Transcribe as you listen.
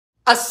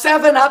A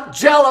 7-Up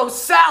Jell-O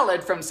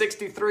salad from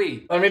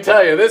 63. Let me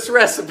tell you, this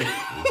recipe...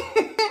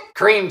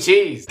 Cream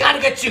cheese. Gotta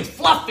get you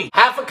fluffy.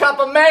 Half a cup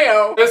of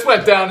mayo. This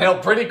went downhill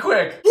pretty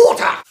quick.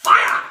 Water.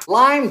 Fire.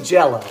 Lime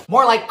Jell-O.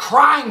 More like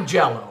crime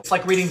Jell-O. It's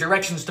like reading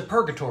directions to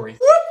purgatory.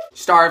 Whoop.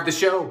 Star of the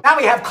show. Now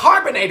we have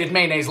carbonated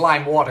mayonnaise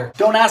lime water.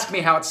 Don't ask me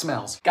how it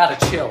smells. Gotta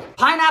chill.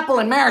 Pineapple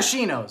and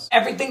maraschinos.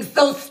 Everything's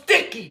so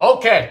sticky.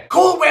 Okay.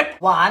 Cool Whip.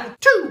 1,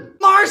 2.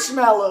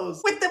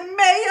 Marshmallows. With the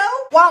mayo.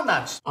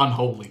 Walnuts.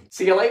 Unholy.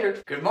 See you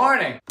later. Good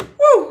morning.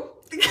 Woo.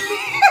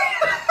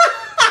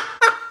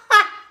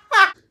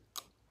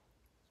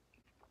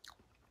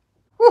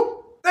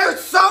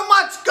 There's so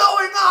much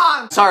going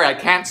on! Sorry, I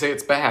can't say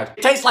it's bad.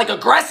 It tastes like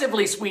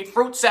aggressively sweet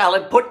fruit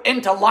salad put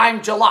into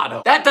lime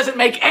gelato. That doesn't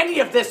make any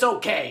of this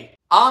okay.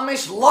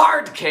 Amish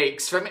lard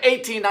cakes from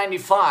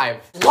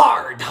 1895.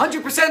 Lard,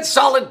 100%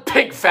 solid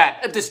pig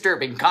fat, a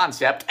disturbing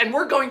concept, and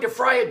we're going to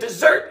fry a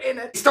dessert in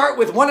it. Start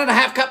with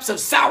 1.5 cups of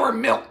sour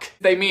milk.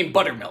 They mean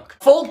buttermilk.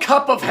 Full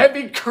cup of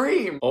heavy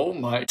cream. Oh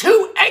my.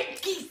 2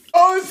 eggs.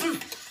 Oh, this is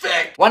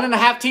thick.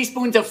 1.5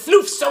 teaspoons of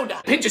floof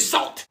soda. Pinch of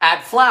salt.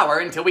 Add flour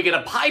until we get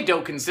a pie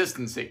dough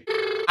consistency.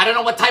 I don't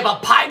know what type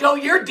of pie dough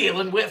you're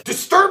dealing with.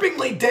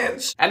 Disturbingly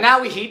dense. And now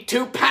we heat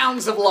 2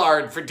 pounds of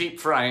lard for deep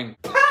frying.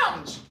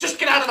 Pounds! Just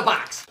get out of the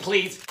box,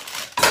 please.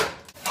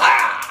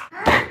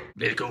 Ah!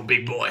 Let's go,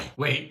 big boy.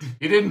 Wait,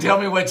 you didn't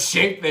tell me what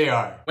shape they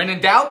are. When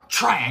in doubt,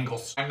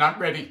 triangles. I'm not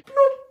ready.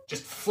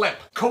 Just flip.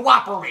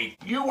 Cooperate.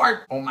 You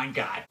are... Oh my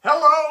God.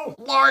 Hello,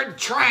 lard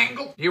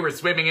triangle. You were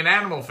swimming in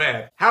animal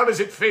fat. How does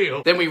it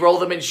feel? Then we roll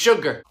them in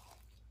sugar.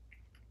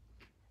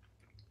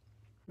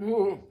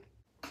 Ooh.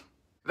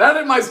 That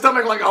in my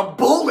stomach like a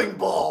bowling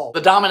ball.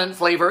 The dominant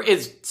flavor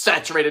is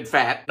saturated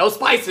fat. No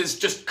spices,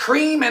 just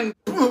cream and...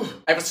 I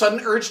have a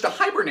sudden urge to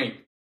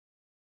hibernate.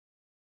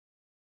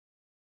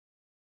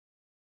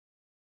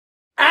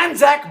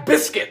 Anzac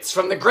biscuits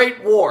from the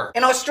Great War.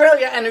 In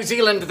Australia and New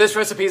Zealand, this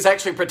recipe is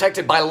actually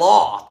protected by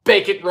law.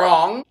 Bake it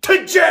wrong,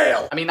 to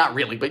jail! I mean, not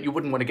really, but you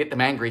wouldn't want to get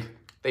them angry.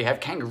 They have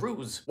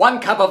kangaroos. 1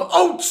 cup of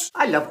oats.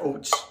 I love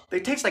oats. They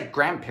taste like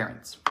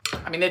grandparents.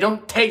 I mean, they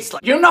don't taste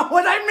like... You know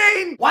what I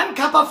mean? 1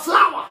 cup of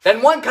flour.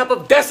 Then 1 cup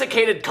of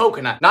desiccated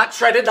coconut. Not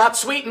shredded, not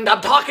sweetened.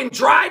 I'm talking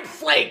dried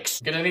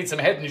flakes. Gonna need some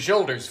Head and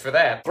Shoulders for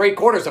that.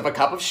 3/4 of a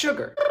cup of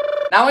sugar.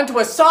 Now into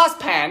a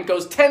saucepan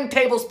goes 10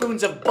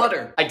 tablespoons of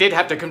butter. I did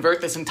have to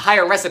convert this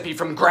entire recipe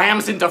from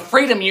grams into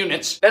freedom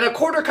units. Then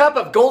 1/4 cup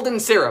of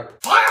golden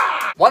syrup.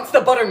 Fire! Once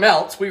the butter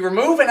melts, we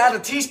remove and add a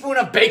teaspoon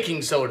of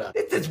baking soda.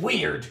 This is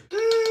weird.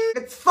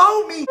 It's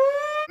foamy.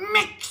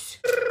 Mix.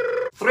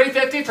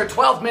 350 for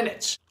 12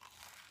 minutes.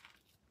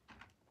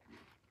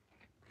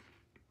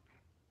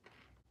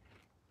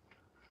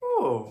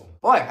 Oh,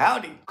 boy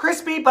howdy.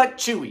 Crispy but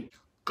chewy.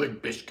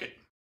 Good biscuit.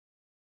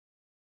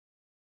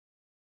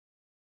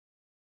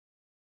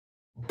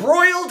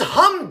 Broiled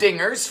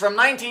humdingers from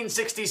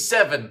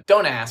 1967.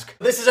 Don't ask.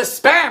 This is a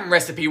Spam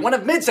recipe, one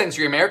of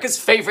mid-century America's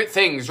favorite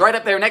things, right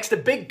up there next to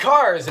big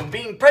cars and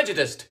being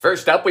prejudiced.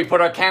 First up, we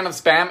put our can of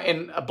Spam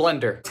in a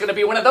blender. It's gonna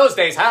be one of those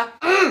days, huh?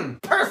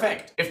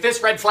 Perfect. If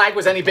this red flag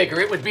was any bigger,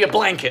 it would be a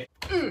blanket.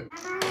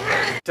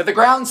 To the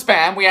ground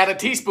Spam, we add a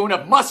teaspoon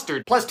of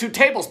mustard, plus 2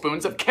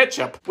 tablespoons of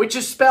ketchup, which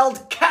is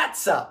spelled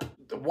catsup.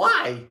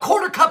 Why?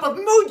 1/4 cup of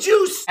moo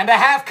juice and a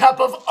 1/2 cup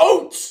of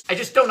oats. I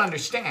just don't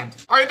understand.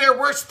 Are there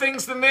worse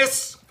things than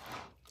this?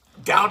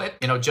 Doubt it.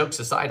 You know, jokes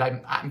aside,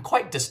 I'm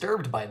quite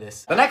disturbed by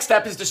this. The next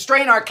step is to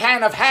strain our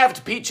can of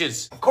halved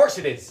peaches. Of course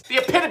it is. The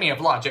epitome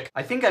of logic.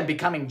 I think I'm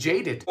becoming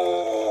jaded.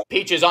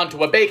 Peaches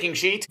onto a baking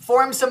sheet.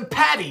 Form some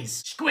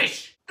patties.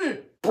 Squish.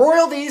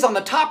 Broil these on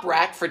the top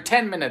rack for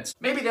 10 minutes.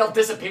 Maybe they'll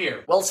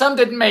disappear. Well, some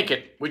didn't make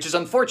it, which is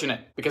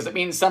unfortunate because it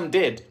means some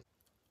did.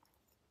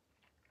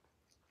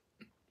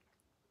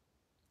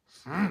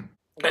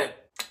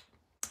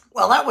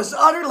 Well, that was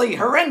utterly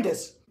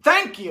horrendous.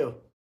 Thank you.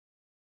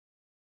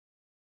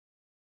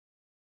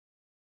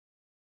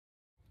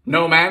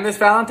 No man this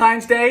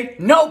Valentine's Day?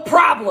 No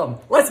problem.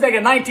 Let's make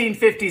a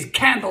 1950s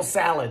candle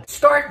salad.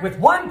 Start with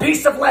 1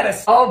 piece of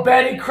lettuce. Oh,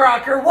 Betty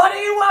Crocker, what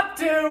are you up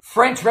to?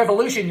 French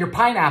Revolution, your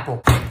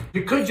pineapple.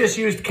 You could just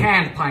use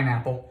canned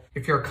pineapple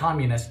if you're a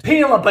communist.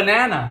 Peel a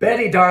banana.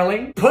 Betty,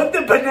 darling, put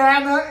the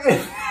banana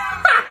in.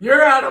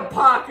 You're out of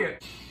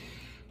pocket.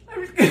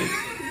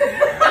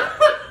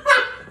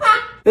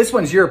 This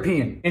one's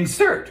European.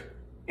 Insert.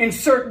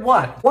 Insert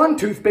what? 1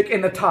 toothpick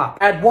in the top.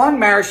 Add 1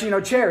 maraschino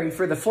cherry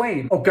for the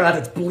flame. Oh God,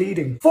 it's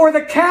bleeding. For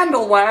the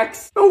candle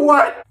wax. The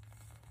what?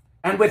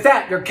 And with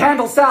that, your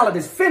candle salad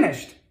is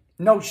finished.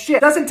 No shit.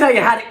 Doesn't tell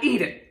you how to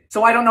eat it.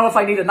 So I don't know if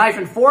I need a knife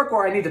and fork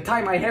or I need to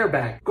tie my hair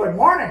back. Good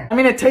morning. I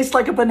mean, it tastes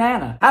like a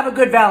banana. Have a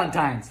good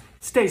Valentine's.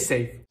 Stay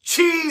safe.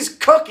 Cheese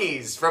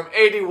cookies from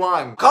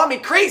 81. Call me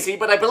crazy,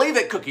 but I believe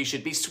that cookies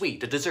should be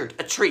sweet, a dessert,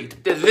 a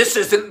treat. This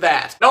isn't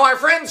that. No, our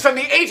friends from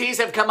the 80s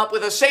have come up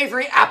with a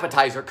savory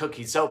appetizer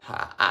cookie, so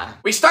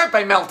we start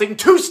by melting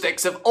 2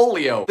 sticks of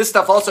oleo. This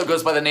stuff also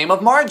goes by the name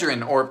of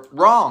margarine, or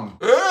wrong.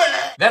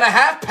 Then a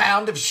 ½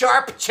 pound of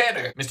sharp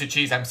cheddar. Mr.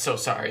 Cheese, I'm so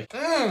sorry.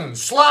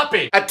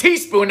 Sloppy. A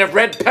teaspoon of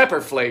red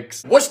pepper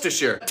flakes.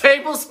 Worcestershire. A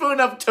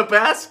tablespoon of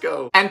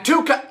Tabasco. And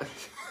 2 cups.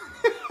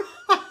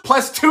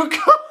 Plus 2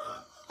 cups.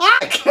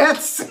 I can't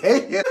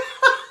say it.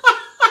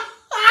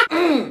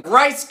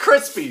 Rice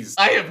Krispies.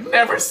 I have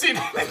never seen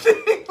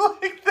anything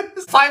like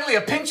this. Finally,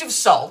 a pinch of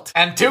salt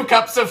and 2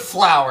 cups of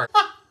flour.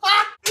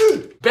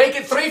 Bake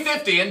at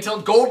 350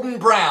 until golden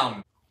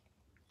brown.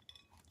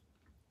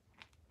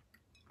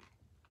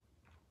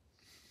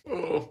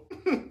 Oh,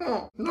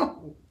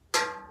 no.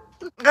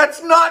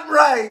 That's not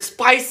right.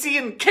 Spicy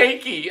and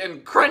cakey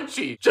and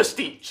crunchy. Just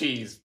eat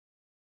cheese.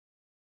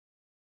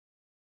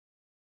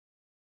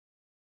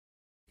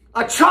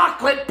 A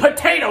chocolate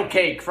potato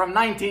cake from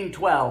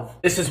 1912.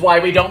 This is why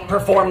we don't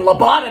perform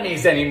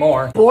lobotomies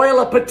anymore. Boil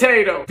a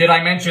potato. Did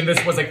I mention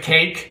this was a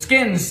cake?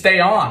 Skins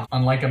stay on,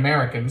 unlike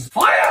Americans.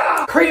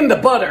 Fire! Cream the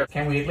butter.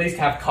 Can we at least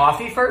have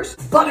coffee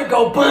first? Butter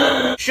go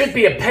boom. Should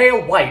be a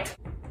pale white.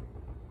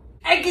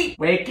 Eggy.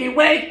 Wakey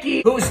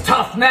wakey. Who's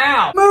tough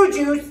now? Moo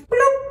juice.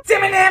 Bloop.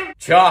 Zim-a-nim.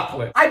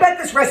 Chocolate. I bet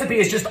this recipe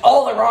is just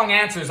all the wrong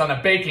answers on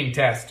a baking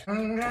test.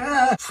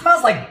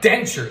 Smells like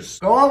dentures.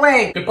 Go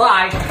away.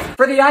 Goodbye.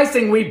 For the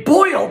icing, we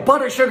boil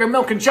butter, sugar,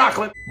 milk, and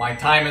chocolate. My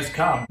time has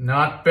come.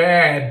 Not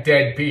bad,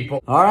 dead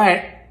people. All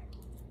right.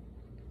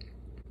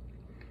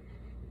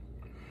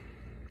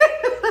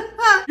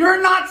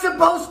 You're not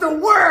supposed to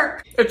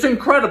work! It's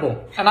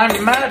incredible, and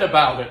I'm mad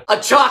about it. A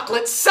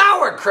chocolate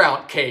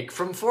sauerkraut cake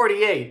from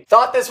 48.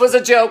 Thought this was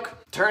a joke.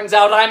 Turns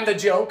out I'm the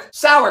joke.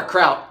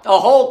 Sauerkraut, a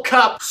whole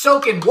cup,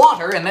 soak in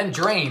water and then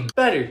drain.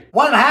 Better.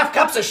 1½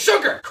 cups of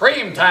sugar.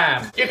 Cream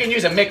time. You can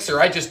use a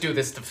mixer, I just do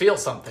this to feel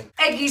something.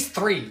 Eggies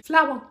 3.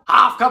 Flour.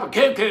 ½ cup of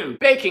cuckoo.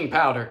 Baking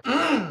powder.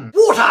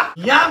 Water.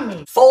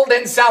 Yummy. Fold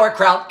in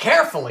sauerkraut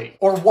carefully.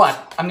 Or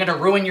what? I'm gonna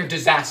ruin your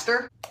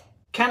disaster?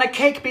 Can a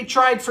cake be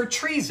tried for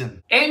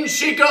treason? In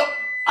she go.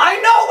 I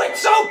know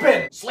it's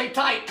open! Sleep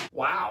tight.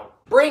 Wow.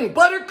 Bring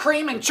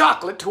buttercream and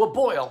chocolate to a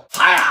boil.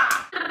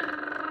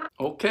 Fire!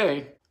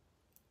 Okay.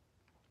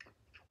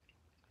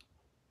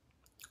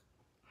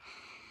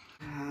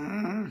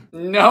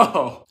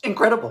 No.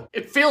 Incredible.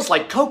 It feels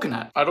like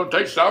coconut. I don't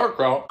taste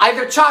sauerkraut.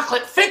 Either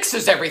chocolate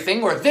fixes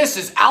everything or this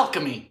is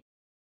alchemy.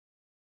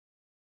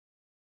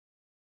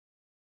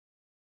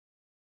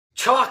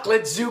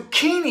 Chocolate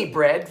zucchini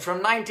bread from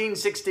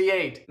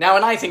 1968. Now,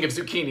 when I think of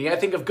zucchini, I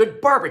think of good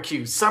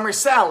barbecue, summer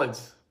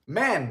salads.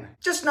 Men,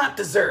 just not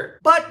dessert.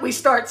 But we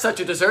start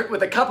such a dessert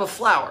with a cup of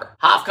flour,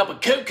 ½ cup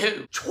of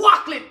cuckoo,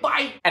 chocolate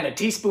bite, and a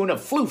teaspoon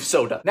of floof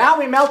soda. Now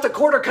we melt a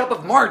 ¼ cup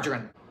of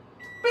margarine.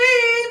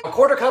 Beep. A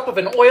 ¼ cup of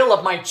an oil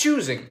of my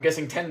choosing. I'm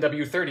guessing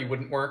 10W30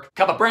 wouldn't work.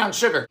 Cup of brown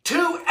sugar.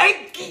 2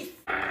 eggs.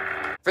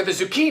 For the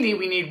zucchini,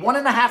 we need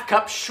 1½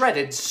 cup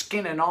shredded,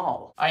 skin and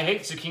all. I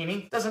hate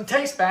zucchini. Doesn't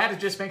taste bad, it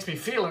just makes me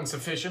feel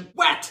insufficient.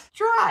 Wet,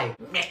 dry,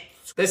 mix.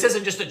 This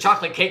isn't just a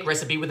chocolate cake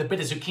recipe with a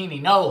bit of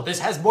zucchini. No, this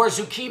has more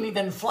zucchini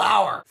than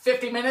flour.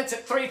 50 minutes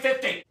at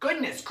 350.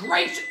 Goodness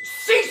gracious,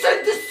 cease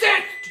and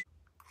desist!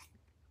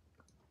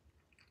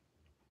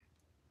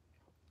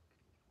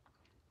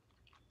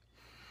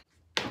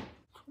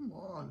 Come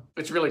on.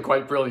 It's really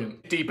quite brilliant.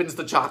 It deepens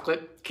the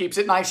chocolate, keeps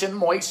it nice and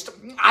moist.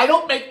 I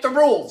don't make the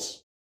rules.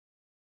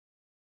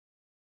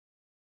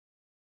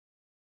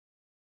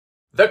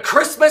 The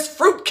Christmas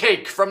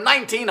fruitcake from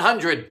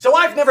 1900. So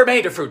I've never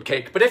made a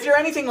fruitcake, but if you're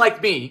anything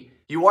like me,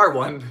 you are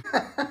one.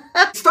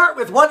 Start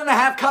with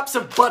 1½ cups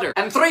of butter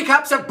and 3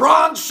 cups of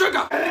brown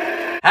sugar.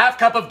 ½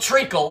 cup of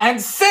treacle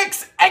and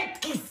 6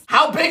 eggs.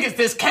 How big is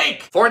this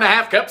cake?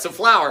 4½ cups of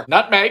flour,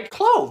 nutmeg,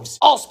 cloves,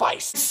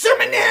 allspice,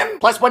 cinnamon,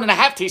 plus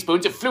 1½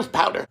 teaspoons of floof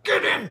powder.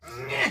 Get in.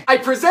 I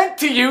present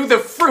to you the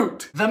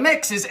fruit. The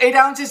mix is 8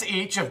 ounces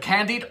each of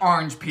candied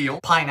orange peel,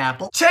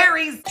 pineapple,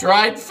 cherries,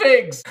 dried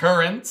figs,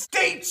 currants,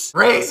 dates,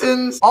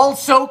 raisins, all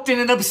soaked in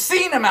an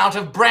obscene amount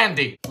of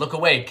brandy. Look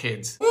away,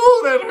 kids.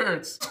 Ooh, that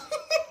hurts.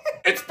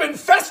 It's been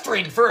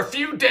festering for a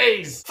few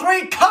days.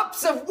 3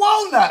 cups of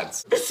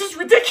walnuts. This is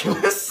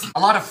ridiculous. A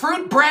lot of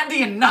fruit,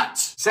 brandy, and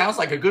nuts. Sounds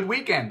like a good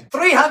weekend.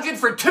 300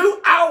 for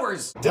 2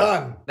 hours.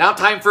 Done. Now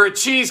time for a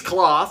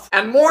cheesecloth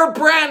and more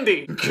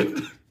brandy.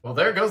 Well,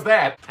 there goes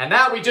that. And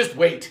now we just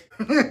wait.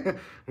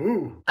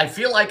 Ooh. I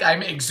feel like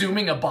I'm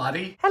exhuming a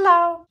body.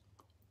 Hello.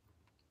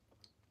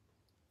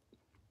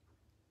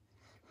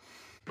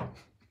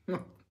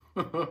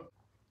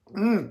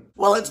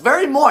 Well, it's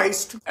very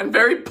moist and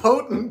very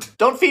potent.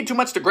 Don't feed too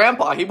much to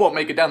Grandpa, he won't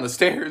make it down the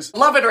stairs.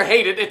 Love it or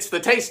hate it, it's the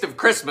taste of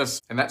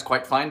Christmas, and that's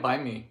quite fine by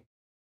me.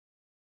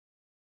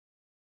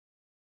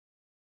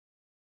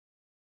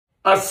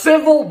 A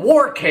Civil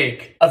War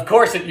cake. Of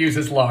course it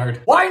uses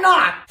lard. Why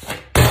not?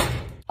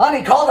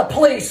 Honey, call the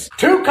police.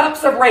 2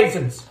 cups of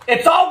raisins.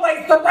 It's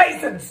always the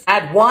raisins.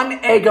 Add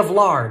 1 egg of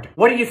lard.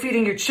 What are you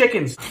feeding your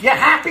chickens? You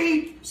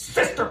happy,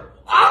 sister?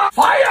 Ah,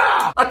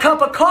 fire! A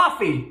cup of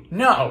coffee.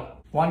 No.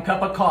 1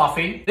 cup of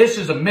coffee. This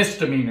is a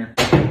misdemeanor.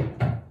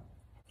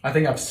 I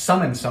think I've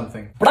summoned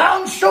something.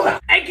 Brown sugar,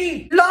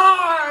 eggy,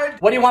 lard.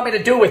 What do you want me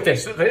to do with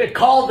this?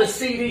 Call the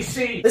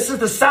CDC. This is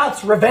the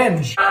South's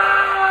revenge.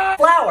 Ah!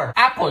 Flour,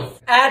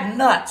 apples, add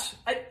nuts.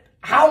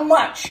 How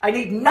much? I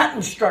need nut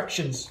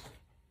instructions.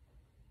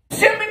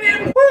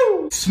 Cinnamon,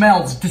 woo!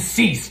 Smells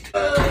deceased.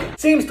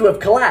 Seems to have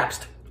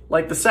collapsed,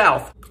 like the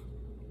South.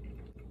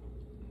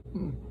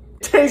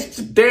 Tastes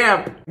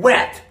damp,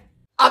 wet.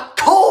 A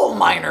coal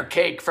miner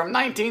cake from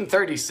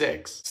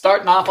 1936.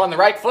 Starting off on the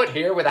right foot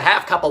here with a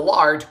half cup of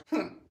lard.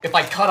 If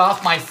I cut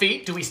off my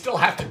feet, do we still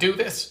have to do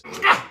this?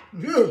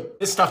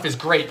 This stuff is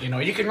great, you know.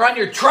 You can run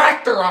your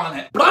tractor on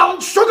it.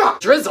 Brown sugar.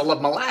 Drizzle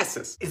of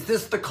molasses. Is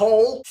this the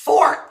coal?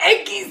 4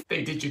 eggies.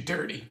 They did you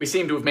dirty. We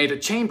seem to have made a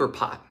chamber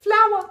pot.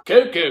 Flour.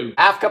 Cuckoo.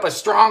 Half cup of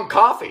strong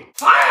coffee.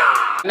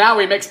 Fire! Now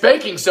we mix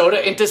baking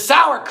soda into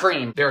sour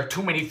cream. There are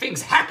too many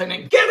things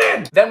happening. Get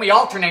in! Then we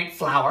alternate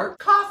flour,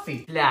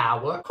 coffee,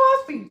 flour,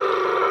 coffee.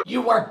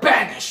 You are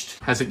banished.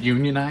 Has it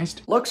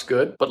unionized? Looks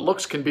good, but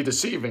looks can be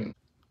deceiving.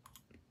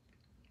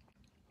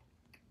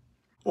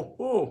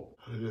 Oh.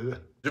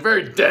 They're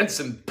very dense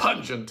and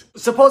pungent.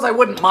 Suppose I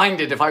wouldn't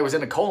mind it if I was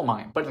in a coal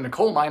mine, but in a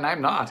coal mine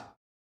I'm not.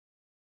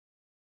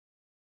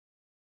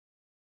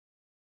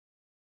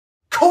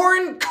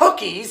 Corn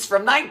cookies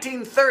from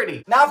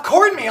 1930. Now, if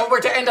cornmeal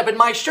were to end up in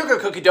my sugar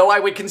cookie dough, I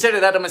would consider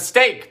that a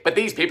mistake, but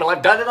these people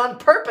have done it on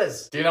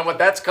purpose. Do you know what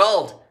that's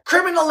called?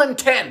 Criminal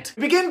intent.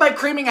 We begin by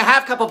creaming a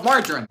half cup of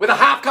margarine with a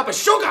half cup of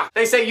sugar.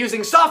 They say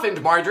using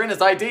softened margarine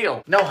is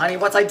ideal. No, honey,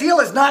 what's ideal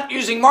is not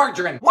using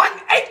margarine. 1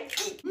 egg.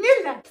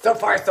 So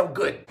far, so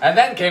good. And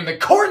then came the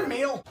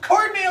cornmeal.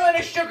 Cornmeal in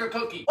a sugar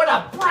cookie. What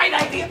a bright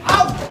idea.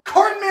 Oh,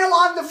 cornmeal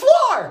on the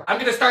floor. I'm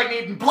gonna start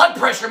needing blood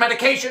pressure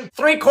medication.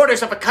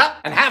 3/4 of a cup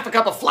and half a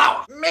cup of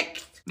flour.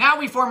 Mixed. Now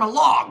we form a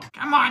log.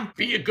 Come on,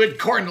 be a good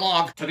corn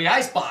log. To the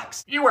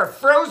icebox. You are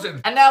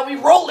frozen. And now we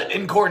roll it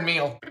in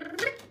cornmeal.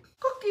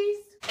 Cookies.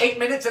 8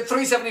 minutes at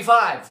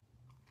 375.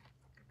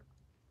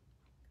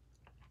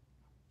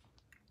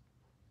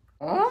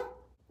 Huh?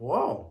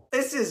 Whoa.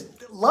 This is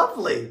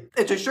lovely.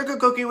 It's a sugar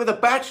cookie with a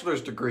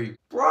bachelor's degree.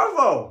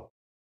 Bravo.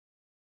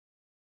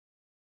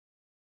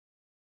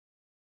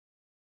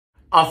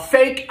 A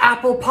fake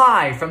apple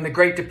pie from the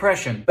Great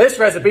Depression. This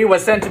recipe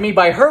was sent to me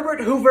by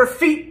Herbert Hoover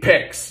Feet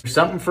Picks.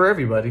 Something for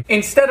everybody.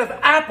 Instead of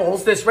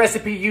apples, this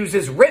recipe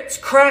uses Ritz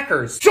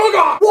crackers.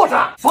 Sugar!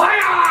 Water!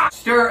 Fire!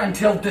 Stir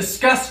until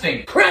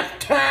disgusting.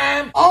 Craft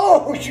time!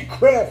 Oh, you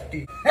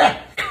crafty.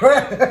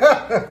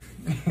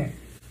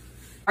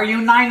 Are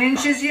you 9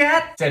 inches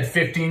yet? Said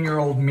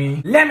 15-year-old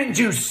me. Lemon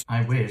juice.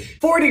 I wish.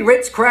 40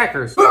 Ritz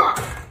crackers.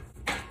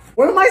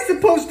 What am I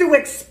supposed to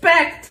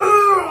expect?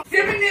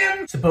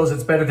 Suppose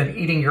it's better than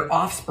eating your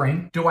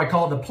offspring. Do I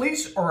call the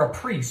police or a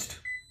priest?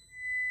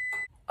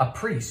 A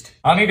priest.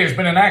 Honey, there's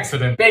been an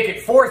accident. Bake at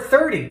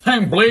 4:30.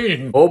 I'm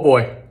bleeding. Oh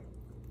boy.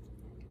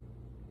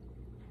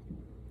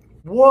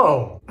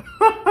 Whoa.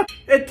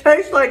 It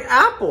tastes like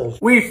apples.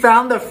 We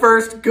found the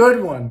first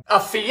good one. A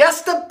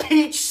Fiesta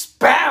Peach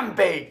Spam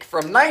Bake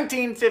from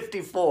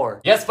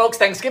 1954. Yes, folks,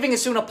 Thanksgiving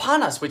is soon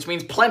upon us, which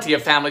means plenty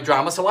of family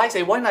drama, so I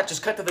say why not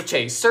just cut to the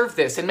chase, serve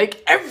this, and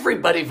make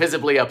everybody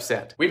visibly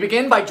upset. We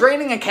begin by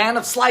draining a can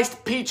of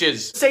sliced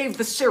peaches. Save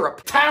the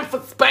syrup. Time for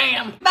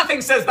spam.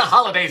 Nothing says the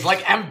holidays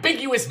like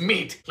ambiguous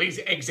meat. Please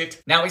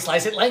exit. Now we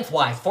slice it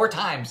lengthwise 4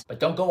 times, but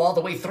don't go all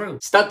the way through.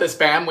 Stud the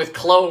spam with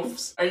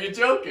cloves. Are you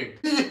joking?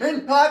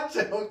 You're not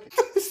joking.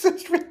 This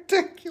is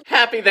ridiculous.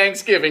 Happy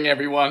Thanksgiving,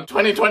 everyone.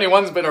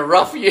 2021's been a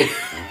rough year.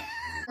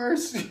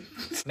 Mercy.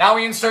 Now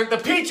we insert the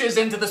peaches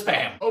into the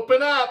spam.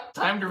 Open up.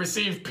 Time to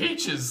receive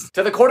peaches.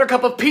 To the 1/4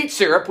 cup of peach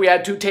syrup, we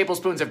add 2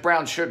 tablespoons of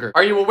brown sugar.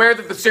 Are you aware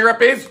that the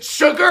syrup is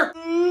sugar?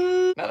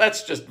 Now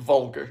that's just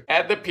vulgar.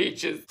 Add the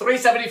peaches.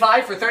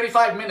 375 for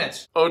 35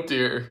 minutes. Oh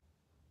dear.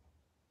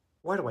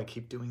 Why do I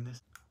keep doing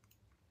this?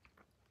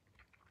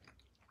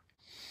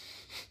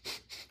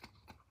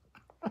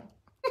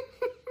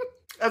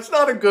 That's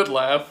not a good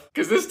laugh,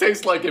 because this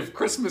tastes like if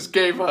Christmas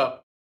gave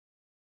up.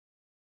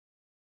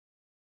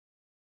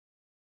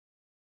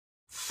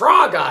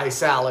 Frog eye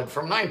salad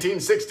from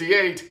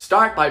 1968.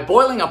 Start by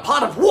boiling a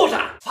pot of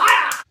water.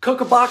 Fire!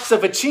 Cook a box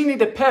of acini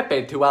de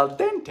pepe to al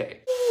dente.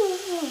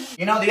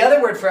 You know, the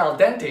other word for al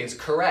dente is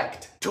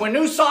correct. To a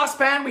new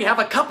saucepan, we have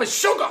a cup of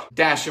sugar,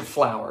 dash of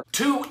flour,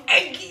 2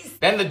 eggies,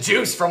 then the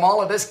juice from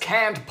all of this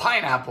canned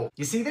pineapple.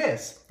 You see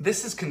this?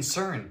 This is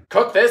concern.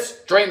 Cook this,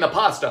 drain the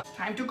pasta.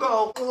 Time to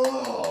go.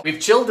 Oh. We've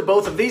chilled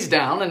both of these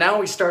down, and now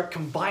we start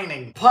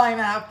combining.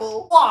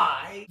 Pineapple,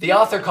 why? The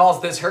author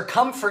calls this her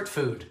comfort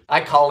food.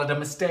 I call it a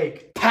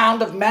mistake.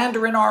 Pound of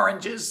mandarin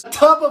oranges, a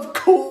tub of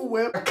Cool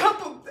Whip, a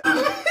cup of...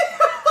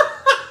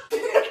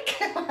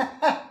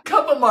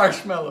 cup of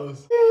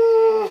marshmallows.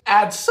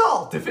 Add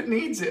salt if it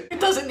needs it. It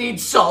doesn't need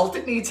salt,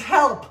 it needs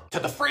help. To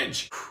the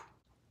fridge.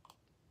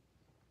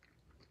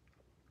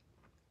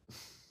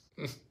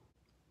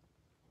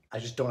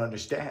 just don't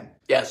understand.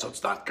 Yeah, so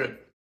it's not good.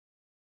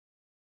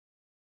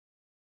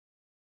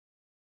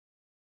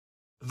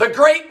 The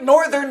Great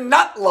Northern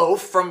Nut Loaf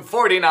from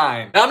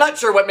 49. Now, I'm not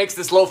sure what makes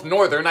this loaf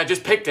northern. I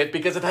just picked it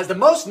because it has the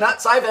most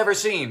nuts I've ever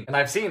seen. And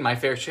I've seen my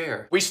fair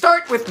share. We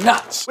start with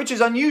nuts, which is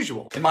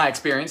unusual. In my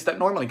experience, that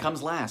normally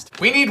comes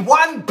last. We need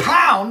 1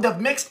 pound of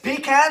mixed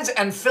pecans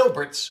and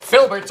filberts.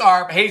 Filberts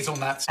are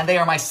hazelnuts, and they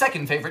are my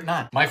second favorite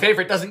nut. My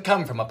favorite doesn't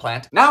come from a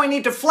plant. Now we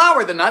need to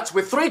flour the nuts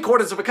with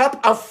 3/4 of a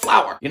cup of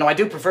flour. You know, I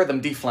do prefer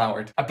them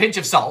defloured. A pinch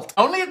of salt.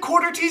 Only a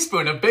 1/4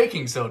 teaspoon of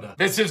baking soda.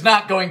 This is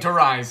not going to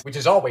rise, which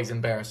is always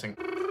embarrassing.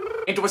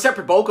 Into a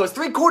separate bowl goes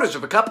 3/4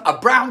 of a cup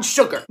of brown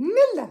sugar.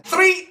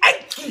 3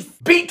 eggs.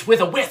 Beat with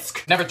a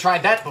whisk. Never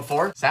tried that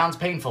before. Sounds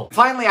painful.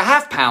 Finally, a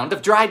 1/2 pound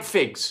of dried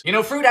figs. You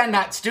know, fruit and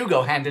nuts do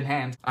go hand in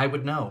hand. I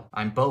would know.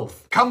 I'm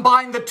both.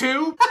 Combine the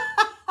two.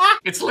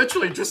 It's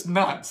literally just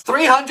nuts.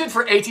 300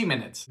 for 80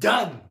 minutes.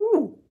 Done.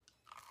 Ooh.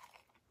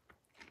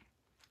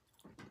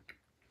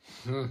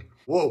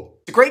 Whoa.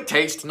 It's a great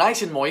taste,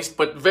 nice and moist,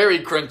 but very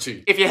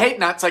crunchy. If you hate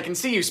nuts, I can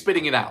see you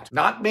spitting it out.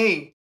 Not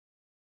me.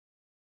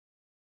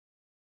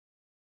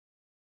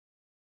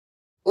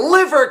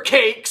 Liver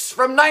cakes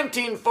from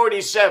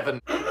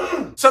 1947.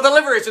 So the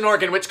liver is an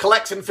organ which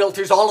collects and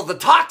filters all of the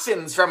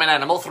toxins from an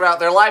animal throughout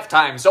their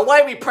lifetime. So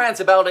why we prance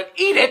about and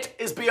eat it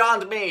is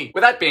beyond me.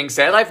 With that being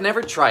said, I've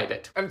never tried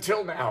it.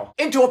 Until now.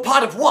 Into a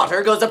pot of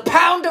water goes a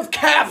pound of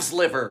calf's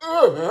liver.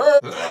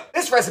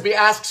 This recipe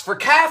asks for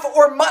calf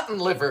or mutton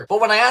liver.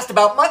 But when I asked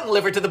about mutton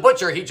liver to the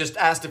butcher, he just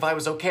asked if I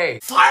was okay.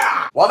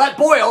 Fire! While that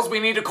boils, we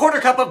need a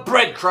 1/4 cup of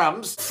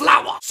breadcrumbs,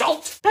 flour,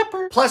 salt,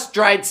 pepper, plus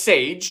dried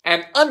sage,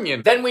 and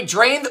onion. Then we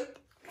drain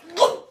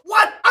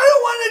What? I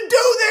don't want to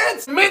do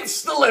this!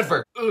 Mince the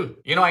liver. Ugh.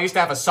 You know, I used to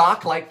have a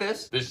sock like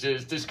this. This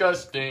is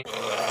disgusting.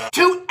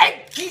 2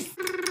 eggs.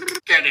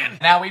 Get in.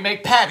 Now we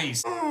make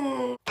patties.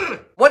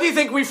 What do you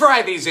think we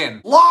fry these in?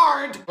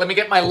 Lard. Let me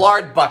get my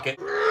lard bucket.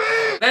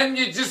 Then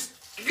you just...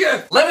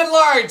 lemon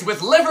large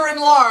with liver and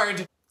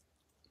lard.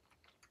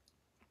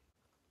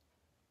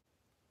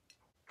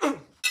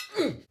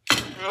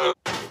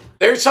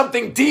 There's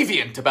something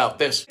deviant about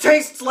this.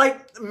 Tastes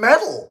like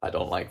metal. I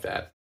don't like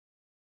that.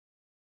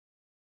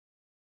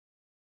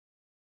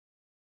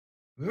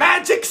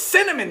 Magic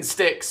cinnamon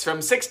sticks from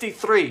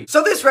 63.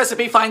 So this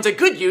recipe finds a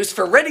good use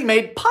for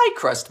ready-made pie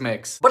crust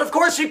mix. But of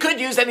course you could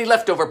use any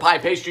leftover pie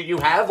pastry you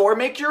have or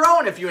make your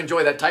own if you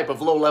enjoy that type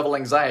of low-level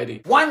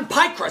anxiety. 1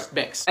 pie crust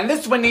mix. And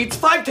this one needs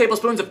 5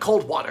 tablespoons of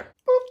cold water.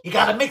 You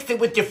gotta mix it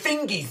with your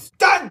fingies.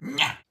 Done!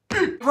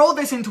 Roll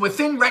this into a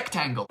thin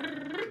rectangle.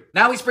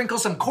 Now we sprinkle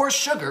some coarse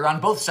sugar on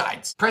both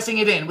sides, pressing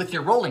it in with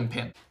your rolling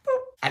pin.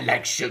 I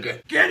like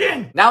sugar. Get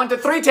in! Now into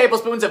 3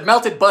 tablespoons of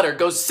melted butter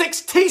goes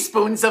 6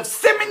 teaspoons of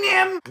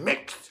cinnamon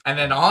mixed. And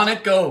then on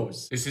it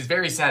goes. This is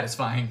very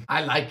satisfying.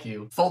 I like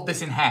you. Fold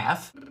this in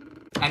half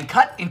and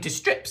cut into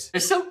strips.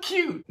 They're so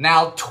cute.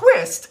 Now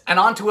twist and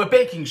onto a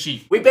baking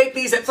sheet. We bake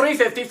these at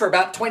 350 for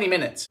about 20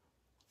 minutes.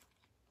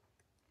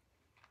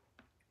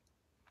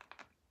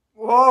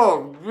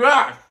 Oh,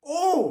 yeah.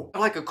 Oh,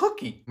 like a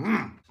cookie.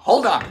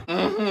 Hold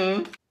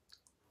on.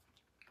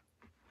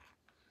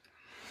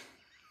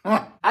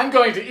 I'm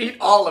going to eat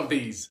all of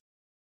these.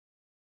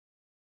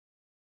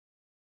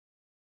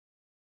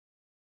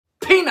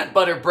 Peanut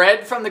butter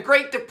bread from the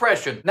Great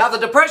Depression. Now, the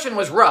Depression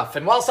was rough,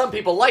 and while some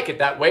people like it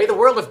that way, the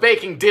world of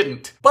baking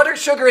didn't. Butter,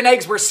 sugar, and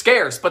eggs were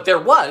scarce, but there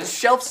was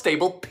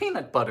shelf-stable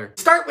peanut butter.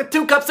 Start with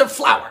 2 cups of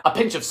flour, a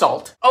pinch of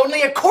salt,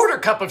 only a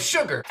 1/4 cup of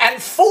sugar,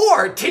 and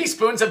 4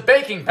 teaspoons of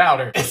baking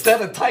powder. Is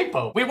that a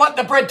typo? We want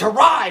the bread to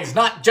rise,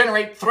 not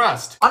generate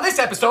thrust. On this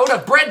episode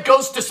of Bread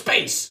Goes to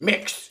Space,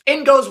 mix.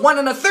 In goes 1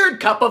 1/3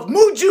 cup of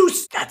moo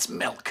juice. That's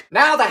milk.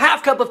 Now the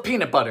 1/2 cup of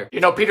peanut butter.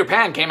 You know, Peter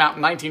Pan came out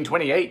in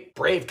 1928.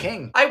 Brave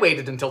king. I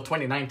waited until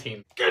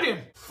 2019. Get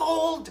in.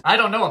 Fold. I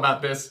don't know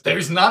about this.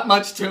 There's not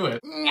much to it.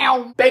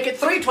 Meow. Bake at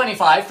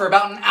 325 for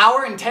about 1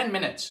 hour and 10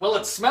 minutes. Well,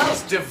 it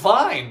smells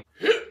divine.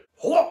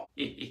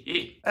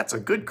 That's a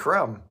good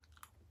crumb.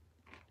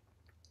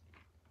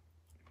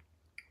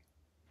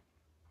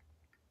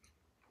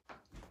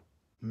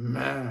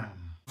 Man.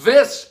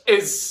 This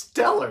is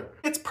stellar.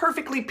 It's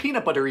perfectly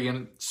peanut buttery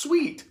and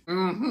sweet.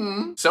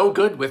 So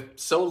good with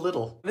so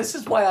little. This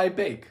is why I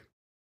bake.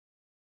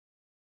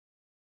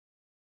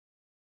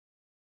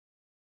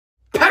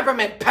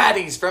 Peppermint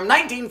patties from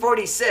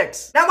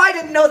 1946. Now, I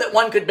didn't know that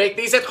one could make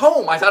these at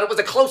home. I thought it was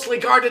a closely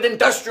guarded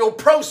industrial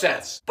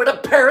process. But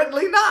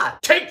apparently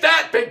not. Take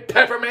that, big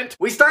peppermint.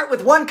 We start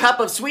with 1 cup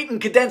of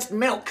sweetened condensed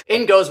milk.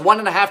 In goes 1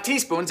 1/2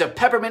 teaspoons of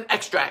peppermint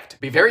extract.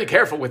 Be very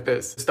careful with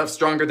this. Stuff's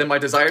stronger than my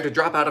desire to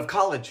drop out of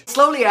college.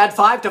 Slowly add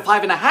 5 to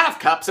 5 1/2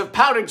 cups of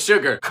powdered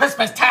sugar.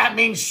 Christmas time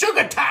means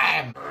sugar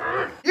time.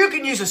 You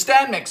can use a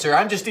stand mixer.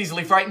 I'm just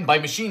easily frightened by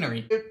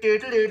machinery.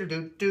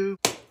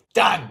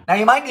 Done. Now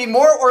you might need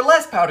more or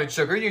less powdered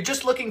sugar. You're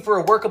just looking for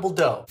a workable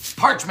dough.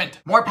 Parchment.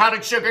 More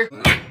powdered sugar.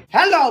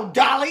 Hello,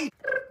 Dolly.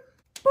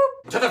 Boop.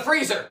 To the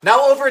freezer.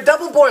 Now over a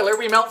double boiler,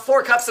 we melt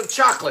 4 cups of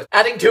chocolate,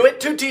 adding to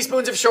it 2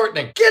 teaspoons of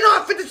shortening. Get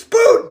off of the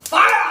spoon!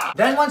 Fire!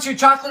 Then once your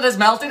chocolate is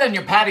melted and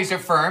your patties are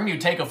firm, you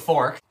take a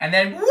fork, and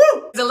then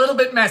woo! It's a little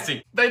bit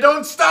messy. They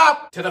don't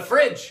stop. To the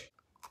fridge.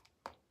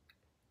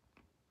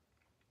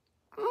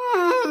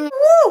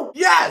 Woo!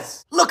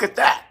 Yes! Look at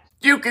that.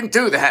 You can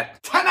do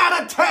that. 10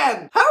 out of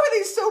 10! How are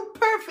they so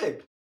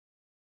perfect?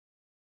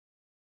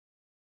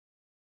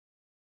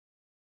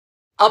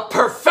 A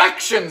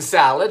perfection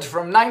salad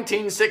from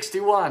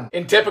 1961.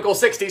 In typical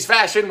 60s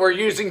fashion, we're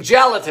using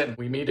gelatin.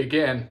 We meet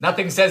again.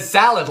 Nothing says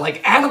salad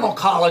like animal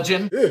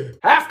collagen.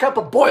 Half cup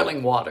of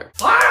boiling water.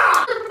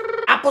 Fire!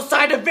 Apple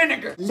cider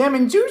vinegar.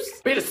 Lemon juice?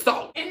 Bit of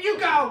salt. In you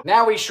go!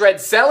 Now we shred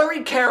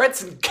celery,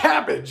 carrots, and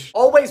cabbage.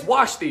 Always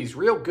wash these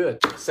real good.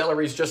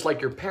 Celery's just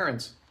like your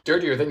parents.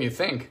 Dirtier than you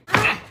think.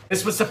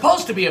 This was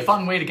supposed to be a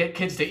fun way to get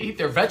kids to eat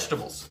their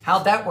vegetables.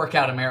 How'd that work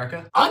out,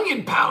 America?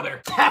 Onion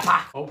powder. Pepper.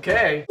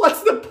 Okay.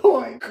 What's the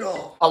point?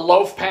 Go. A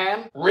loaf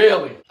pan?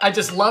 Really? I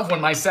just love when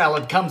my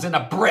salad comes in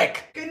a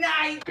brick. Good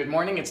night. Good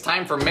morning, it's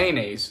time for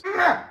mayonnaise.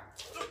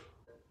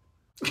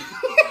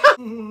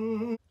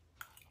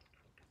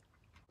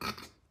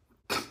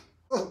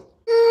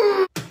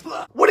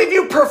 What have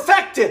you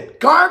perfected?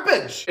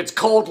 Garbage. It's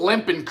cold,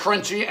 limp, and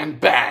crunchy, and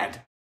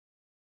bad.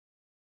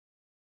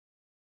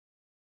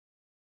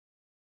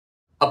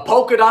 A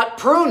polka dot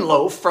prune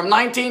loaf from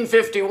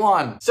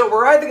 1951. So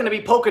we're either gonna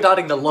be polka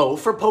dotting the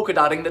loaf or polka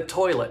dotting the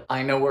toilet.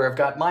 I know where I've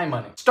got my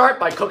money. Start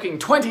by cooking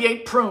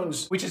 28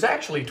 prunes, which is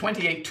actually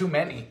 28 too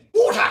many.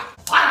 Water.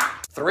 Fire!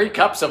 3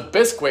 cups of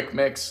Bisquick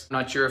mix.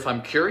 Not sure if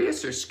I'm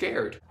curious or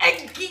scared.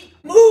 Eggy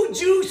moo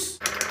juice.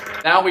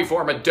 Now we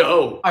form a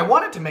dough. I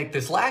wanted to make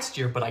this last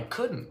year, but I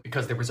couldn't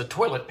because there was a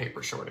toilet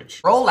paper shortage.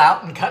 Roll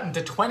out and cut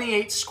into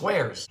 28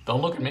 squares.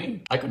 Don't look at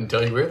me. I couldn't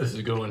tell you where this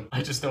is going.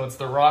 I just know it's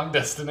the wrong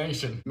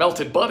destination.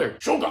 Melted butter.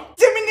 Sugar.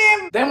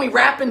 Then we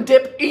wrap and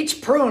dip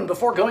each prune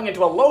before going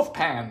into a loaf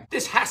pan.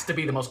 This has to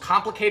be the most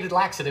complicated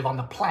laxative on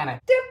the planet.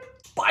 Dip.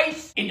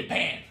 Spice in the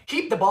pan.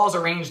 Keep the balls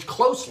arranged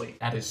closely.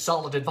 That is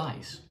solid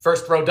advice.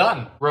 First row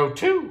done. Row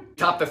 2.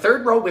 Top the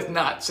 3rd row with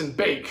nuts and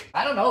bake.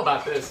 I don't know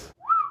about this.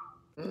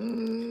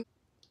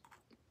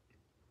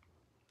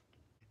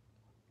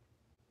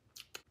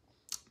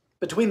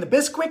 Between the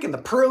Bisquick and the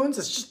prunes,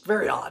 it's just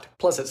very odd.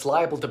 Plus, it's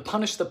liable to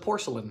punish the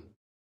porcelain.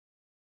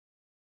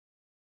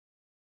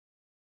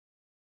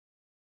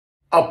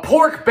 A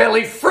pork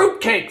belly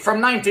fruitcake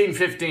from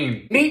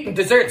 1915. Meat and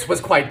desserts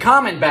was quite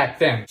common back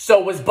then. So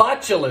was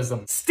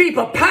botulism. Steep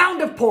a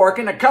pound of pork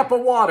in a cup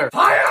of water.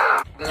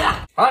 Fire!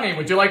 Honey,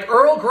 would you like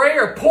Earl Grey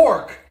or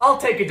pork? I'll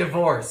take a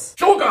divorce.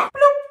 Sugar!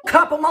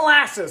 Cup of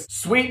molasses.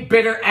 Sweet,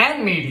 bitter,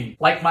 and meaty.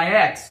 Like my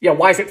ex. Yeah,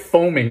 why is it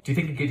foaming? Do you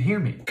think you could hear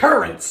me?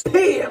 Currants.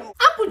 Peel.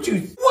 Apple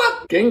juice.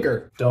 What?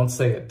 Ginger. Don't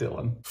say it,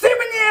 Dylan.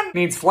 Cinnamon.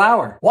 Needs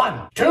flour.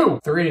 1, 2,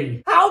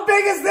 3. How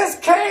big is this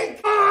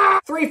cake?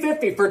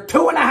 $3.50 for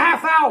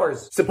 2.5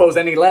 hours. Suppose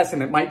any less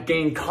and it might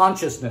gain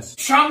consciousness.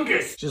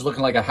 Chungus. She's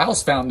looking like a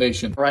house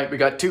foundation. All right, we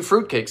got 2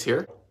 fruitcakes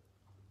here.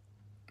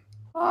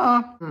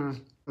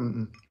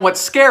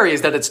 What's scary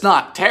is that it's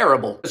not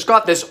terrible. It's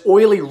got this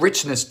oily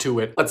richness to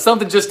it, but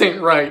something just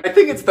ain't right. I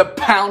think it's the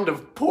pound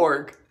of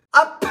pork.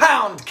 A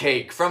pound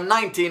cake from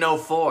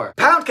 1904.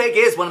 Pound cake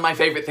is one of my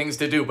favorite things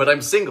to do, but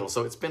I'm single,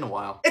 so it's been a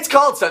while. It's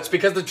called such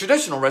because the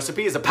traditional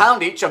recipe is a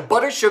pound each of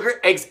butter,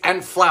 sugar, eggs,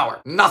 and flour.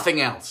 Nothing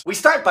else. We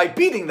start by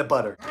beating the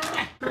butter.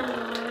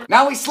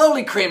 Now we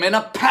slowly cream in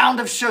a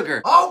pound of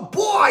sugar. Oh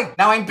boy!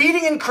 Now I'm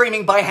beating and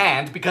creaming by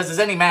hand because as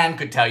any man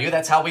could tell you,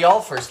 that's how we all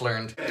first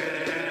learned.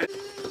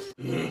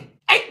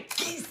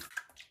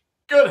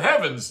 Good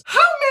heavens! How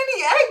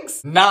many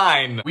eggs?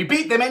 9. We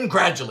beat them in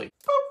gradually.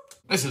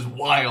 This is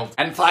wild.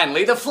 And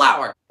finally, the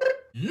flour.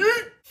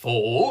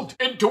 Fold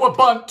into a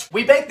bunt.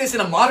 We bake this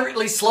in a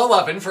moderately slow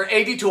oven for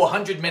 80 to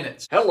 100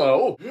 minutes.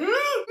 Hello.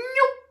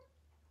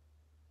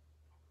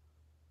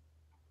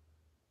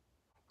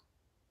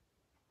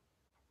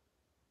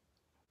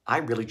 I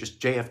really just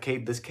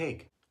JFK'd this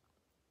cake.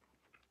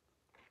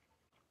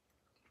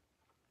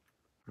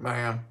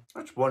 Man,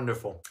 that's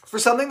wonderful. For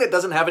something that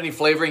doesn't have any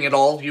flavoring at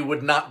all, you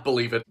would not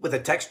believe it. With a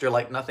texture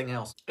like nothing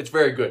else. It's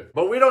very good.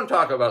 But we don't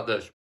talk about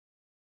this.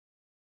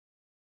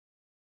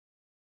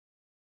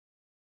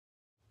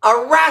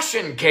 A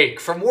ration cake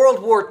from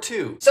World War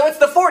II. So it's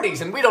the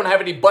 40s and we don't have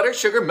any butter,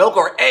 sugar, milk,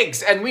 or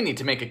eggs, and we need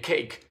to make a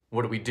cake.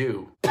 What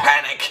do?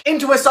 Panic!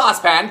 Into a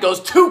saucepan goes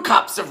 2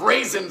 cups of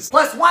raisins,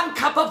 plus 1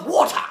 cup of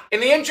water. In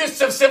the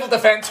interests of civil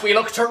defense, we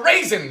look to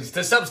raisins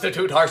to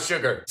substitute our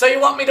sugar. So you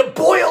want me to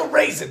boil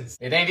raisins?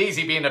 It ain't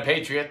easy being a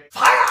patriot.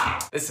 Fire!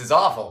 This is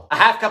awful. A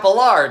half cup of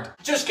lard.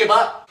 Just give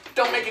up.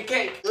 Don't make a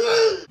cake.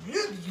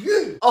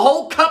 A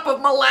whole cup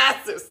of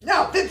molasses.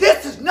 No,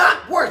 this is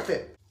not worth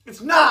it. It's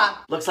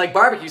not. Looks like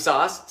barbecue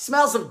sauce.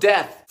 Smells of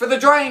death. For the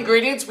dry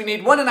ingredients, we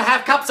need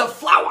 1.5 cups of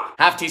flour.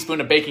 Half teaspoon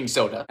of baking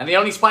soda. And the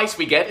only spice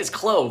we get is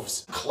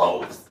cloves.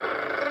 Cloves.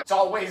 It's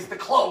always the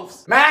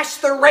cloves. Mash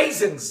the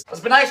raisins.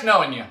 It's been nice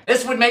knowing you.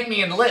 This would make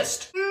me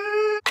enlist.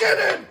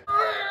 Get in.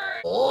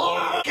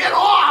 Get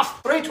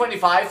off.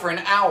 $3.25 for an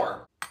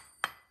hour.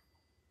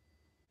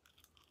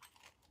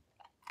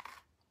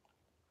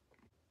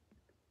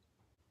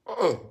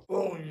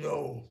 Oh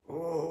no.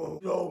 Oh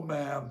no,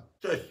 ma'am.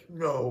 Just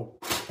no.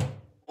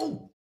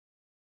 Oh.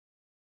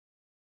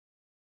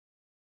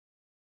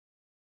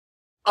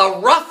 A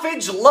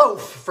roughage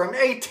loaf from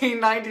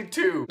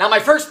 1892. Now my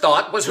first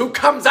thought was, who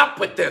comes up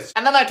with this?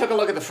 And then I took a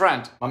look at the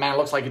front. My man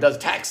looks like he does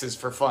taxes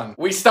for fun.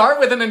 We start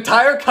with an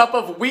entire cup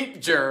of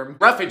wheat germ.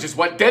 Roughage is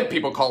what dead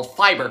people call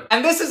fiber.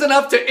 And this is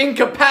enough to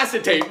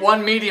incapacitate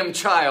one medium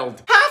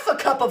child. Half a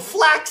cup of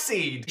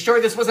flaxseed. You sure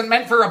this wasn't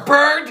meant for a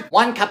bird?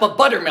 1 cup of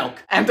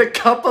buttermilk. And a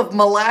cup of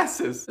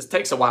molasses. This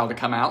takes a while to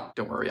come out.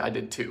 Don't worry, I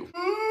did too.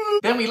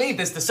 Then we leave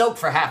this to soak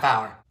for half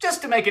hour,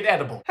 just to make it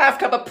edible. Half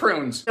cup of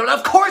prunes. And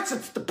of course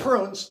it's the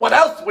prunes. What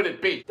else would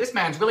it be? This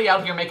man's really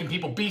out here making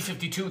people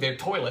B-52 their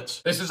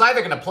toilets. This is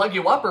either gonna plug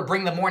you up or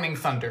bring the morning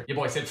thunder. Your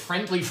boy said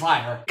friendly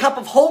fire. Cup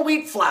of whole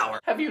wheat flour.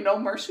 Have you no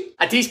mercy?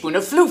 A teaspoon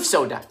of floof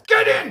soda.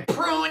 Get in,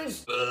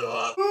 prunes!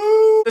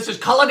 This is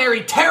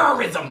culinary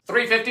terrorism.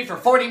 $3.50 for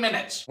 40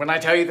 minutes. When I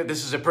tell you that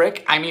this is a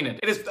brick, I mean it.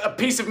 It is a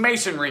piece of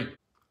masonry.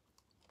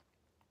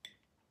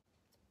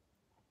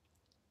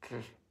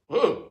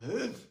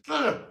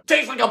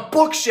 Tastes like a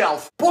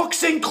bookshelf.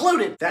 Books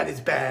included. That is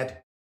bad.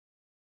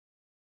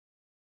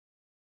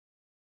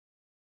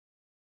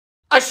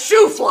 A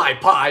shoe fly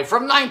pie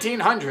from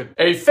 1900.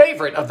 A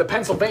favorite of the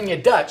Pennsylvania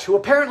Dutch, who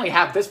apparently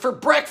have this for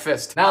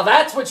breakfast. Now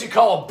that's what you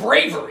call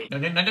bravery.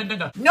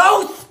 No.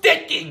 No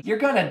sticking. You're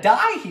gonna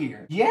die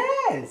here.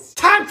 Yes.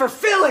 Time for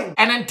filling.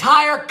 An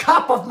entire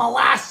cup of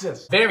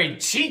molasses. Very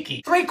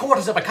cheeky.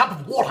 3/4 of a cup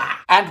of water.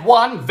 And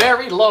 1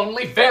 very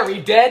lonely, very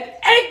dead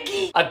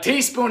eggy. A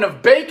teaspoon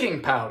of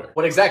baking powder.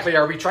 What exactly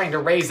are we trying to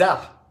raise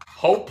up?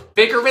 Hope.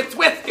 Vigor it's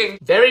whisking.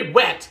 Very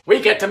wet. We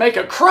get to make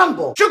a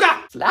crumble. Sugar.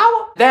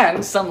 Flour.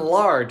 Then some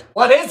lard.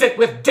 What is it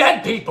with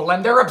dead people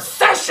and their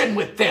obsession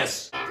with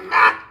this?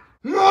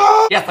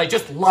 Yes, I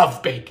just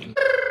love baking.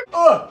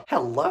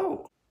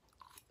 Hello.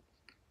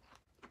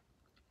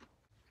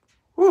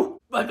 Ooh.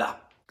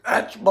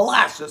 That's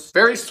molasses.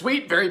 Very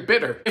sweet, very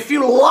bitter. If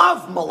you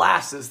love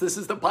molasses, this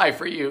is the pie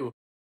for you.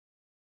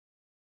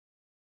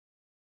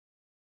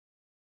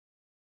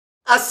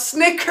 A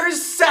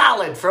Snickers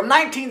salad from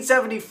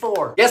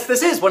 1974. Yes,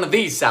 this is one of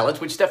these salads,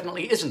 which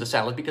definitely isn't a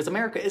salad because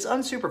America is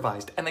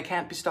unsupervised and they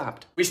can't be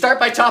stopped. We start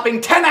by chopping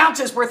 10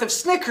 ounces worth of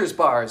Snickers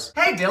bars.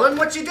 Hey, Dylan,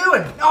 what you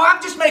doing? Oh,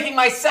 I'm just making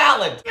my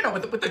salad. You know,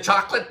 with the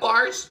chocolate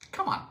bars.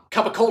 Come on.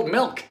 Cup of cold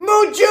milk.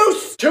 Moon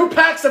juice. 2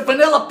 packs of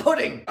vanilla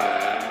pudding.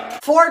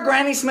 4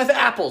 Granny Smith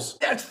apples.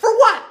 For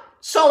what?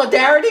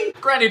 Solidarity?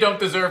 Granny don't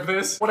deserve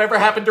this. Whatever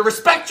happened to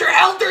respect your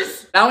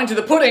elders? Now into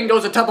the pudding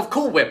goes a tub of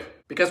Cool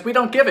Whip because we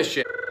don't give a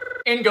shit.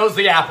 In goes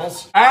the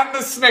apples. And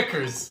the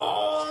Snickers.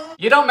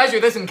 You don't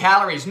measure this in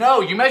calories. No,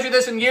 you measure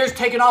this in years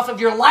taken off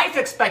of your life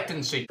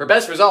expectancy. For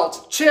best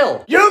results,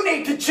 chill. You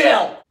need to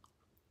chill.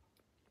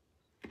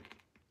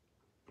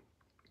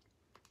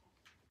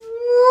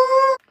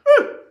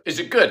 Is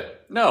it good?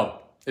 No.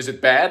 Is it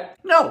bad?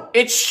 No.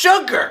 It's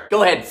sugar.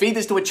 Go ahead, feed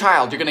this to a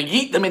child. You're gonna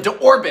yeet them into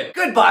orbit.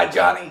 Goodbye,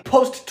 Johnny.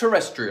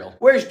 Post-terrestrial.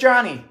 Where's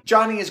Johnny?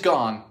 Johnny is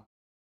gone.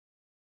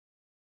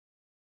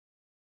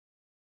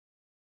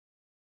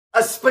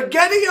 A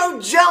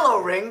Spaghetti-O Jello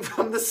ring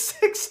from the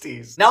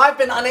 60s. Now, I've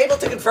been unable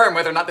to confirm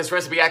whether or not this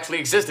recipe actually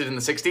existed in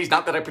the 60s,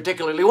 not that I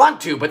particularly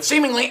want to, but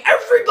seemingly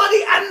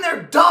Everybody and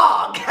their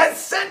dog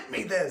has sent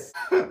me this.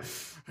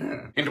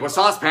 Into a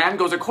saucepan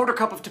goes a 1/4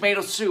 cup of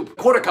tomato soup,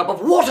 1/4 cup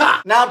of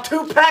water. Now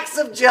 2 packs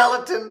of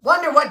gelatin.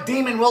 Wonder what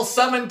demon we'll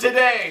summon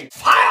today.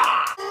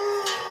 Fire!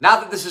 Now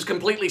that this is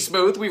completely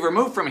smooth, we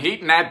remove from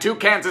heat and add 2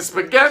 cans of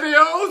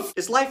SpaghettiOs.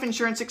 Is life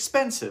insurance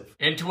expensive?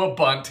 Into a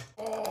bunt.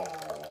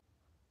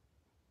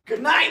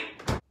 Good night.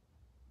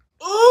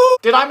 Ooh!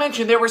 Did I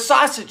mention there were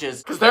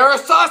sausages? Because there are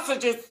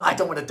sausages. I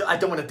don't want to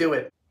do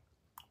it.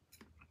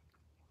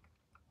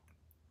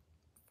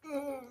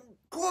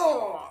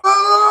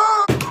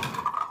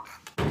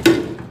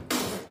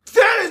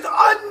 That is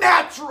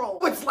unnatural.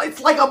 It's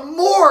like a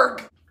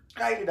morgue.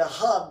 I need a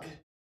hug.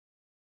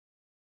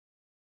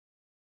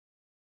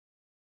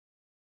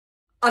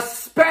 A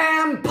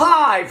Spam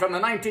pie from the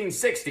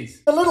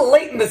 1960s. A little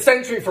late in the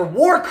century for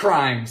war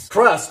crimes.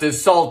 Crust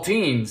is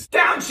saltines.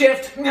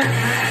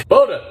 Downshift.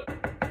 Butter.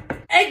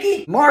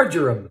 Eggy.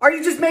 Marjoram. Are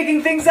you just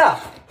making things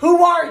up?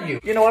 Who are you?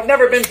 You know, I've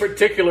never been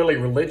particularly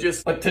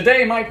religious, but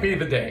today might be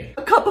the day.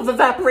 A cup of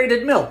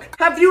evaporated milk.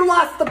 Have you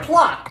lost the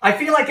plot? I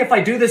feel like if I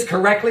do this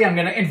correctly, I'm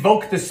gonna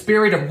invoke the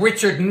spirit of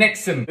Richard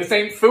Nixon. This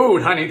ain't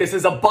food, honey. This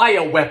is a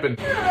bioweapon.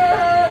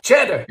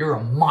 Cheddar. You're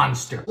a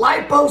monster.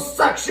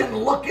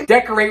 Liposuction looking.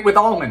 Decorate with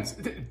almonds.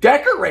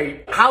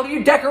 Decorate? How do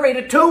you decorate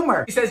a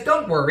tumor? He says,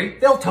 don't worry,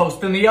 they'll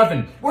toast in the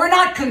oven. We're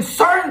not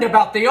concerned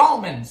about the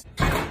almonds.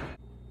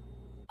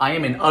 I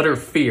am in utter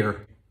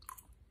fear.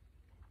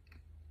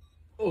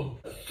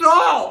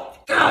 Salt!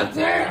 God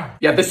damn.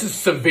 Yeah, this is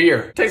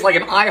severe. Tastes like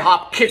an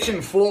IHOP kitchen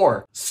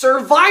floor.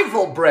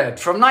 Survival bread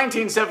from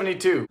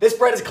 1972. This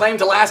bread is claimed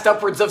to last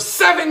upwards of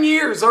 7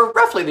 years, or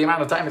roughly the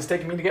amount of time it's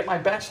taken me to get my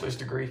bachelor's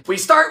degree. We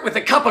start with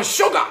a cup of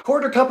sugar,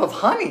 quarter cup of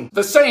honey,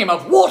 the same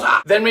of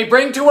water. Then we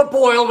bring to a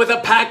boil with a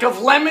pack of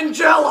lemon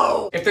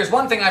jello. If there's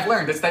one thing I've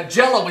learned, it's that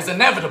jello is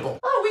inevitable.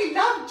 Oh, we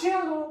love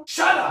Jello.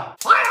 Shut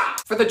up! Fire!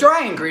 For the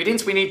dry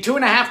ingredients, we need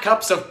 2.5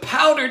 cups of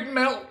powdered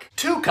milk,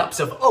 2 cups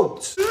of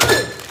oats.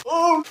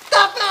 Oh,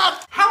 stop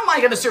that! How am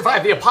I gonna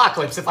survive the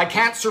apocalypse if I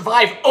can't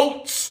survive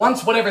oats?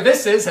 Once whatever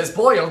this is has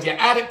boiled, you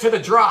add it to the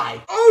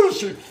dry. Oh,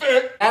 should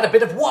fit. Add a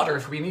bit of water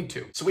if we need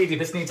to. Sweetie,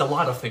 this needs a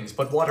lot of things,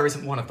 but water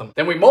isn't one of them.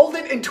 Then we mold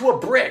it into a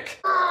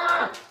brick.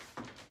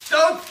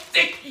 So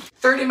sticky.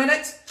 30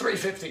 minutes,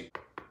 $3.50.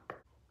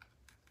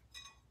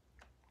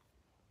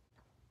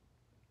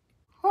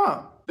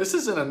 Huh. This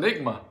is an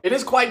enigma. It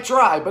is quite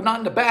dry, but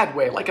not in a bad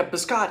way, like a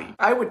biscotti.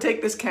 I would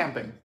take this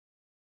camping.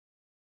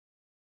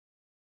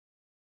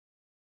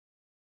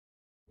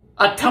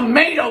 A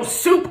tomato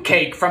soup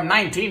cake from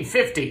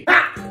 1950.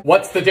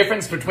 What's the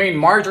difference between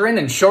margarine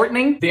and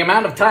shortening? The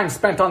amount of time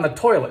spent on the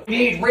toilet.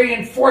 Need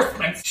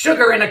reinforcements.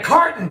 Sugar in a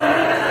carton.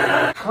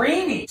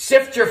 Creamy.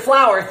 Sift your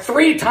flour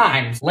 3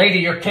 times. Lady,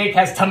 your cake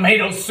has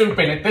tomato soup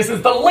in it. This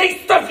is the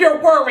least of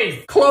your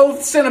worries.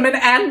 Cloves, cinnamon,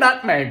 and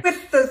nutmeg.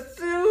 With the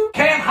soup?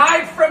 Can't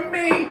hide from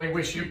me. I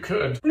wish you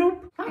could. Bloop.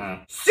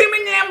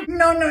 Synonym?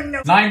 No.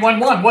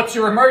 911, what's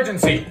your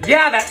emergency?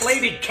 Yeah, that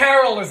lady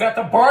Carol is at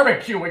the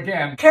barbecue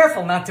again.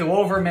 Careful not to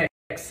overmix.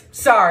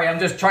 Sorry, I'm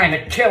just trying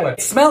to kill it.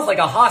 It smells like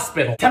a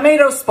hospital.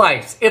 Tomato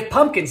spice. If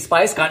pumpkin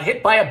spice got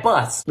hit by a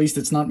bus. At least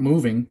it's not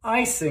moving.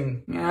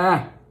 Icing.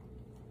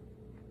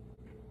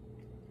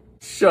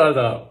 Shut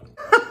up.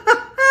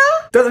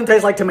 Doesn't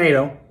taste like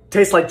tomato.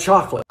 Tastes like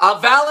chocolate. A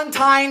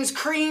Valentine's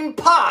cream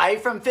pie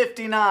from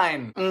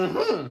 59.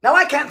 Now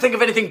I can't think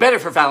of anything better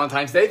for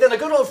Valentine's Day than a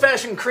good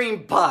old-fashioned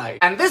cream pie.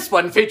 And this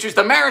one features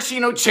the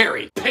maraschino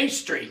cherry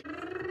pastry.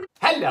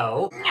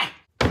 Hello.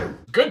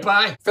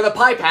 Goodbye. For the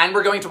pie pan,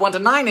 we're going to want a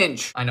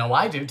 9-inch. I know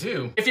I do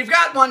too. If you've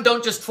got one,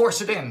 don't just force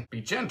it in.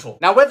 Be gentle.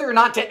 Now whether or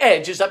not to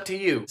edge is up to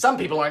you. Some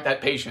people aren't that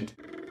patient.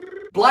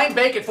 Blind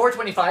bake at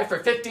 425 for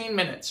 15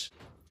 minutes.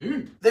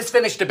 This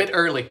finished a bit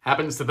early.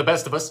 Happens to the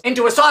best of us.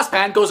 Into a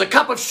saucepan goes a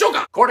cup of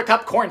sugar, quarter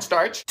cup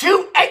cornstarch,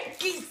 2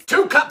 eggs,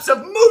 2 cups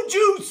of moo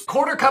juice,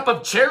 quarter cup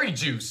of cherry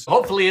juice.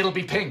 Hopefully it'll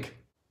be pink.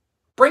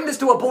 Bring this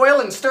to a boil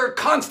and stir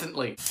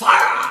constantly.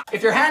 Fire!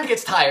 If your hand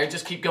gets tired,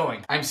 just keep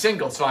going. I'm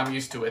single, so I'm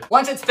used to it.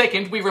 Once it's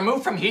thickened, we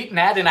remove from heat and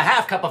add in a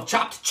 1/2 cup of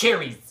chopped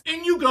cherries.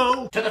 In you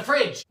go. To the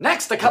fridge.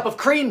 Next, a cup of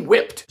cream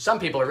whipped. Some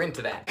people are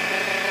into that.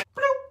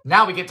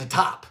 Now we get to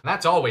top.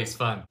 That's always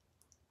fun.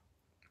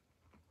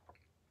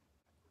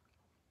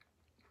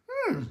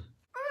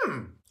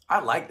 I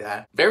like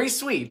that. Very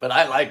sweet, but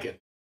I like it.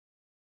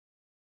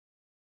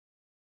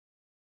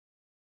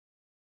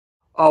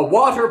 A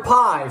water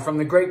pie from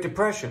the Great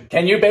Depression.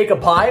 Can you bake a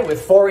pie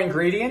with 4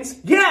 ingredients?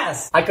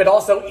 Yes! I could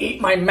also eat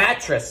my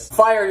mattress.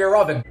 Fire your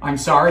oven. I'm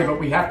sorry, but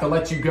we have to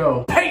let you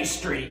go.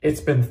 Pastry!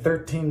 It's been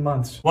 13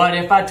 months. What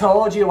if I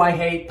told you I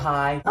hate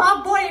pie?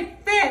 Oh boy,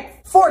 it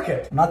fits. Fork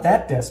it. I'm not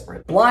that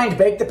desperate. Blind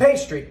bake the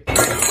pastry.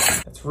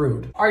 That's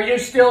rude. Are you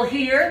still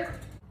here?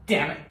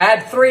 Damn it.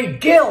 Add 3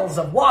 gills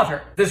of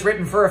water. This is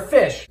written for a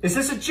fish. Is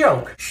this a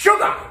joke?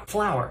 Sugar!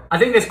 Flour. I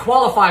think this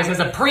qualifies as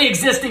a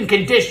pre-existing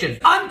condition.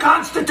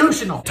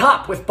 Unconstitutional.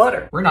 Top with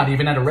butter. We're not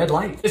even at a red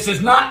light. This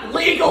is not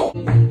legal.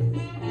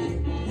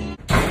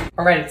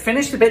 All right, it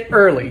finished a bit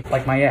early,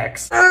 like my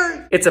ex.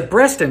 It's a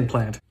breast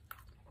implant.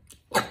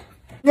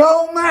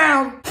 No,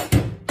 ma'am.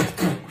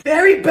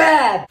 Very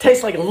bad.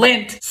 Tastes like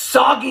lint.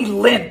 Soggy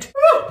lint.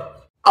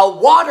 A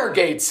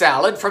Watergate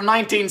salad from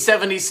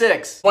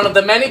 1976. One of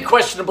the many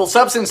questionable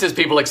substances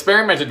people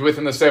experimented with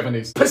in the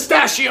 70s.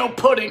 Pistachio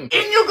pudding.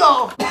 In you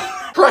go.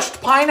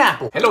 Crushed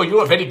pineapple. Hello,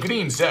 you are very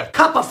green, sir.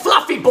 Cup of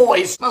fluffy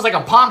boys. Smells like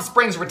a Palm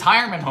Springs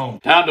retirement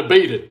home. Time to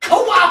beat it.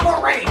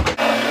 Cooperate.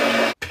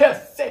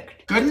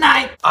 Perfect. Good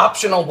night.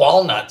 Optional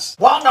walnuts.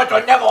 Walnuts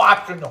are never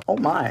optional. Oh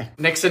my.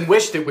 Nixon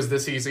wished it was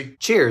this easy.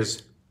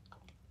 Cheers.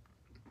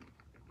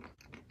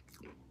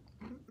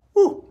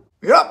 Ooh.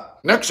 Yep.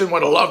 Nixon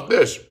would have loved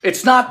this.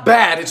 It's not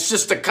bad, it's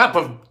just a cup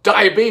of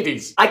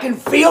diabetes. I can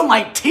feel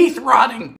my teeth rotting.